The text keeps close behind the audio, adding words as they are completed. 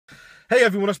Hey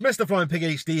everyone, it's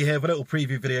MrFlyingPigHD here with a little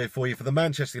preview video for you for the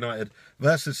Manchester United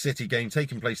versus City game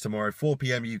taking place tomorrow, 4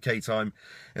 PM UK time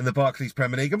in the Barclays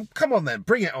Premier League. And come on then,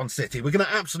 bring it on City. We're going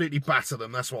to absolutely batter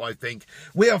them, that's what I think.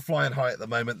 We are flying high at the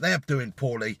moment. They're doing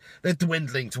poorly. They're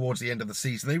dwindling towards the end of the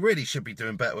season. They really should be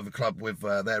doing better with a club with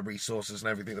their resources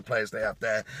and everything, the players they have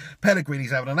there.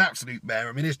 Pellegrini's having an absolute mare.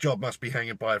 I mean, his job must be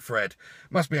hanging by a thread.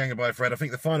 Must be hanging by a thread. I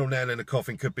think the final nail in the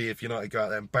coffin could be if United go out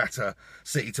there and batter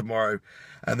City tomorrow.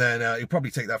 And then he'll probably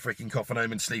take that freaking coffin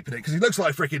home and sleep in it, because he looks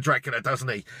like freaking Dracula, doesn't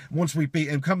he? Once we beat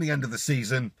him, come the end of the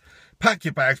season, pack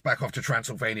your bags back off to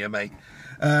Transylvania, mate.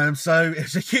 So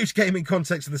it's a huge game in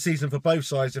context of the season for both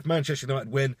sides. If Manchester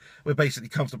United win, we're basically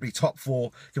comfortably top four,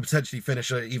 could potentially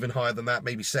finish even higher than that,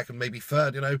 maybe second, maybe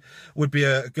third, you know, would be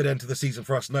a good end to the season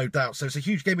for us, no doubt. So it's a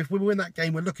huge game. If we win that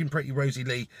game, we're looking pretty rosy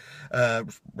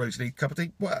cup of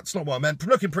tea. Well, that's not what I meant.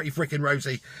 Looking pretty freaking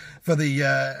rosy for the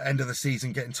end of the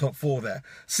season, getting top four there.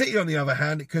 City, on the other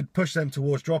hand, it could push them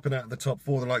towards dropping out of the top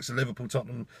four, the likes of Liverpool,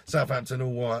 Tottenham, Southampton,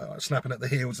 all snapping at the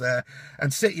heels there.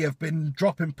 And City have been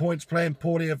dropping points, playing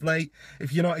poorly of late.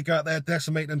 If United go out there,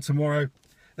 decimate them tomorrow,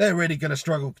 they're really going to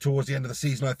struggle towards the end of the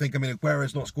season, I think. I mean,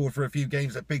 Aguero's not scored for a few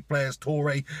games. That big players,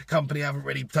 Torre, Company haven't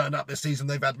really turned up this season.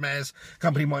 They've had mares.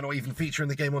 Company might not even feature in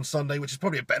the game on Sunday, which is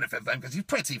probably a benefit for them because he's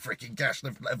pretty freaking gashed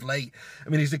of late. I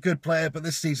mean, he's a good player, but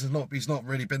this season's he's not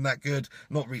really been that good.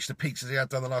 Not reached the peaks as he had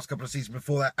done the last couple of seasons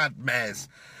before that. Had mares.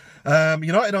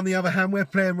 United, on the other hand, we're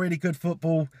playing really good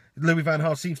football. Louis van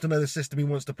Gaal seems to know the system he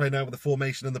wants to play now with the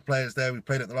formation and the players there. We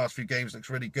played it the last few games, looks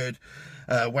really good.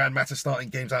 Juan Mata starting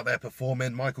games out there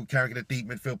performing. Michael Carrick in a deep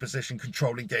midfield position,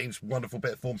 controlling games. Wonderful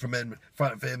bit of form from in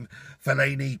front of him.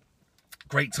 Fellaini,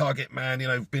 great target man, you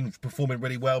know, been performing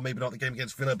really well. Maybe not the game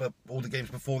against Villa, but all the games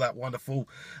before that, wonderful.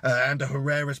 Ander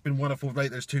Herrera's been wonderful of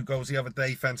late. Those 2 goals the other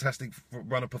day, fantastic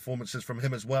run of performances from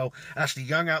him as well. Ashley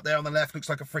Young out there on the left looks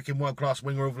like a freaking world-class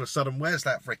winger all of a sudden. Where's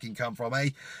that freaking come from,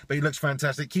 eh? But he looks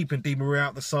fantastic. Keeping Di Maria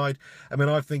out the side. I mean,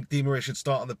 I think Di Maria should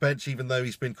start on the bench, even though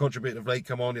he's been contributing of late.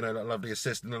 Come on, you know, that lovely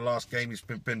assist in the last game. He's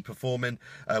been performing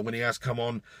when he has come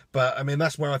on. But, I mean,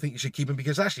 that's where I think you should keep him,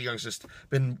 because Ashley Young's just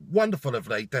been wonderful of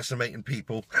late, decimating people.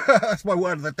 That's my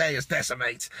word of the day, is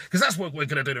decimate, because that's what we're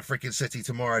going to do to freaking City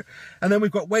tomorrow. And then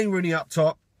we've got Wayne Rooney up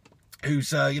top,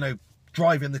 who's, you know,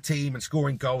 driving the team and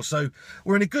scoring goals. So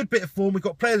we're in a good bit of form. We've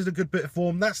got players in a good bit of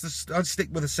form. I'd stick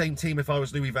with the same team if I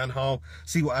was Louis van Gaal.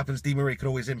 See what happens. Di Maria can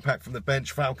always impact from the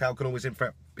bench. Falcao can always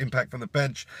impact from the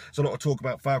bench. There's a lot of talk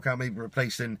about Falcao maybe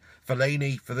replacing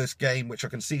Fellaini for this game, which I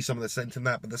can see some of the sense in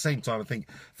that. But at the same time, I think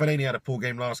Fellaini had a poor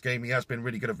game last game. He has been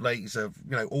really good of late. He's a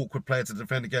awkward player to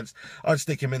defend against. I'd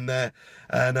stick him in there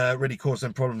and really cause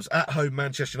them problems. At home,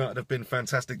 Manchester United have been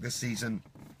fantastic this season.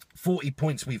 40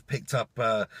 points we've picked up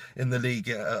in the league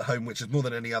at home, which is more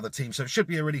than any other team. So it should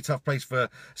be a really tough place for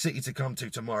City to come to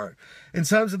tomorrow. In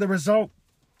terms of the result,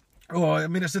 I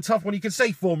mean, it's a tough one. You can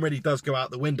say form really does go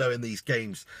out the window in these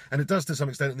games, and it does to some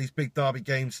extent in these big derby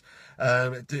games.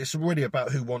 It's really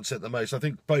about who wants it the most. I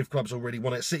think both clubs already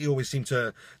want it. City always seem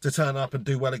to turn up and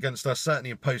do well against us. Certainly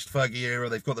in post-Fergie era,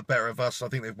 they've got the better of us. I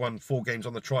think they've won 4 games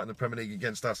on the trot in the Premier League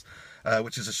against us,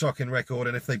 which is a shocking record.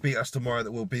 And if they beat us tomorrow,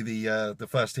 that will be the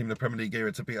first team in the Premier League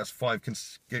era to beat us 5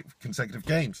 consecutive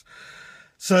games.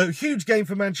 So huge game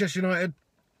for Manchester United.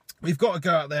 We've got to go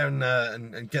out there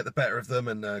and get the better of them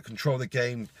and control the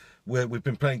game. We've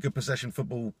been playing good possession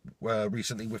football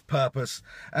recently with purpose.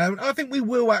 I think we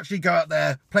will actually go out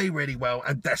there, play really well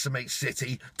and decimate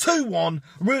City. 2-1,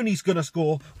 Rooney's going to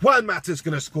score, Juan Mata's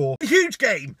going to score. A huge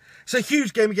game. It's a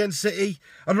huge game against City.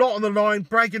 A lot on the line,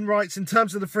 bragging rights in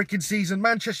terms of the freaking season.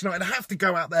 Manchester United have to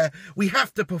go out there. We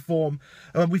have to perform.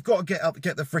 We've got to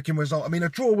get the freaking result. I mean, a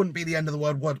draw wouldn't be the end of the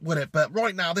world, would it? But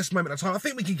right now, this moment of time, I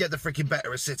think we can get the freaking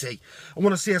better of City. I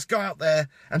want to see us go out there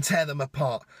and tear them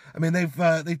apart. I mean, they've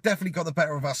definitely got the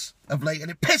better of us of late,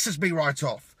 and it pisses me right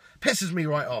off. Pisses me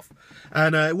right off.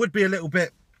 And it would be a little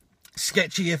bit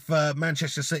sketchy if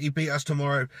Manchester City beat us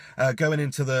tomorrow going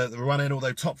into the run-in,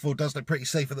 although top 4 does look pretty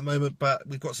safe at the moment, but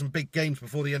we've got some big games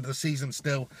before the end of the season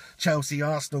still. Chelsea,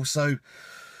 Arsenal, so,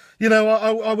 you know,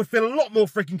 I would feel a lot more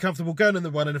freaking comfortable going in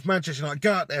the run-in if Manchester United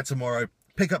go out there tomorrow,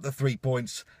 pick up the 3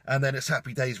 points, and then it's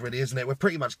happy days, really, isn't it? We're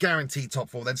pretty much guaranteed top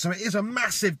 4 then. So it is a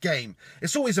massive game.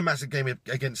 It's always a massive game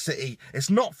against City. It's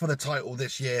not for the title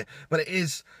this year, but it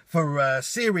is for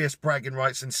serious bragging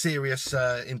rights and serious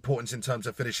importance in terms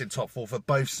of finishing top 4 for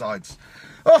both sides.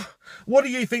 Oh, what do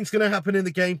you think's going to happen in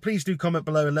the game? Please do comment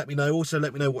below and let me know. Also,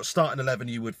 let me know what starting 11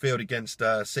 you would field against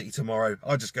City tomorrow.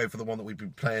 I'll just go for the one that we've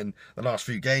been playing the last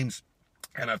few games.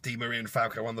 and have Di Maria and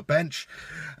Falco on the bench.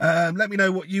 Let me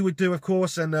know what you would do, of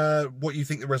course, and what you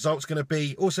think the result's going to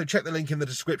be. Also, check the link in the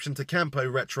description to Campo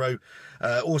Retro.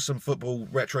 Awesome football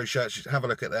retro shirts. Have a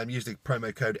look at them. Use the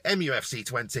promo code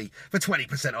MUFC20 for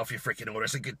 20% off your freaking order.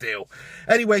 It's a good deal.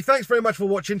 Anyway, thanks very much for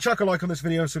watching. Chuck a like on this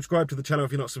video and subscribe to the channel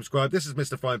if you're not subscribed. This is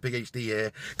MrFlyingPigHD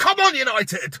here. Come on,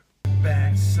 United!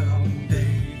 Back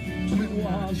someday, we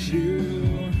want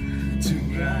you to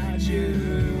guide you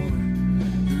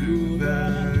through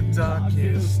the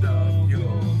darkest of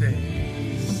your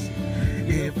days.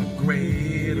 If a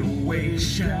greater weight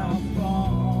shall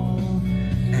fall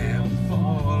and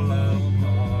fall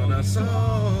upon us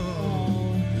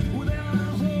all, then I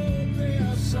hope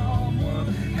there's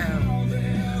someone out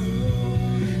there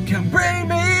who can bring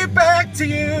me back to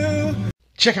you.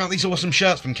 Check out these awesome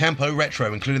shirts from Campo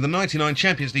Retro, including the 99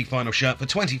 Champions League final shirt for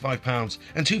 £25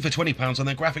 and 2 for £20 on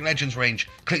their Graphic Legends range.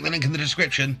 Click the link in the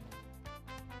description.